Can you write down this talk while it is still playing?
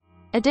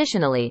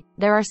Additionally,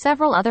 there are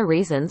several other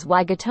reasons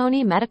why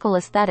GATTONI Medical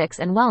Aesthetics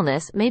and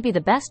Wellness may be the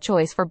best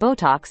choice for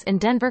Botox in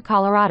Denver,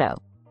 Colorado.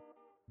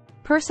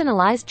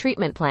 Personalized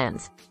treatment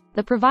plans.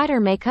 The provider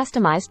may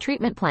customize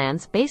treatment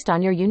plans based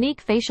on your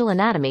unique facial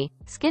anatomy,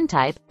 skin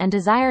type, and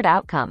desired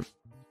outcome.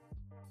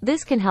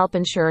 This can help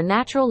ensure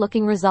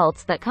natural-looking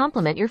results that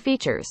complement your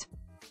features.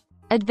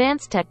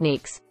 Advanced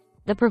techniques.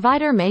 The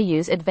provider may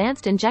use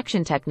advanced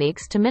injection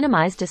techniques to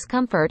minimize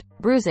discomfort,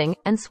 bruising,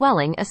 and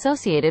swelling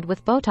associated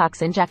with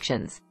Botox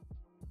injections.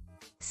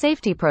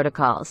 Safety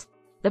protocols.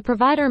 The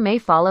provider may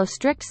follow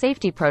strict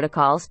safety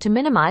protocols to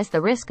minimize the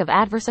risk of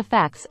adverse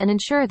effects and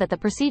ensure that the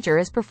procedure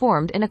is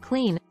performed in a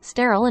clean,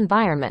 sterile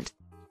environment.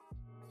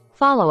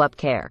 Follow-up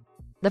care.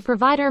 The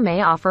provider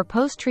may offer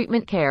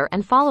post-treatment care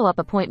and follow-up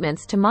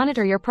appointments to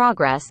monitor your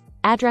progress,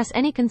 address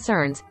any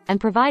concerns, and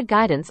provide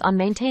guidance on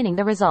maintaining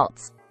the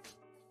results.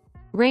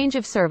 Range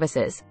of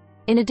services.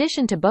 In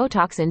addition to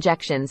Botox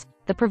injections,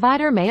 the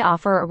provider may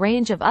offer a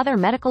range of other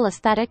medical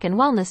aesthetic and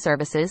wellness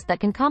services that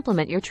can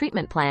complement your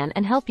treatment plan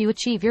and help you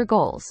achieve your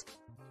goals.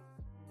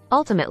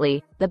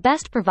 Ultimately, the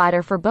best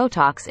provider for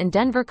Botox in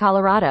Denver,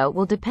 Colorado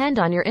will depend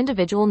on your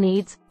individual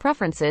needs,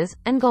 preferences,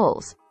 and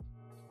goals.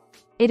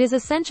 It is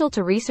essential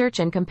to research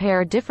and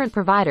compare different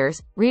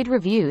providers, read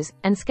reviews,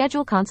 and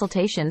schedule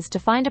consultations to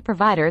find a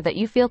provider that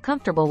you feel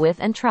comfortable with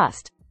and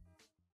trust.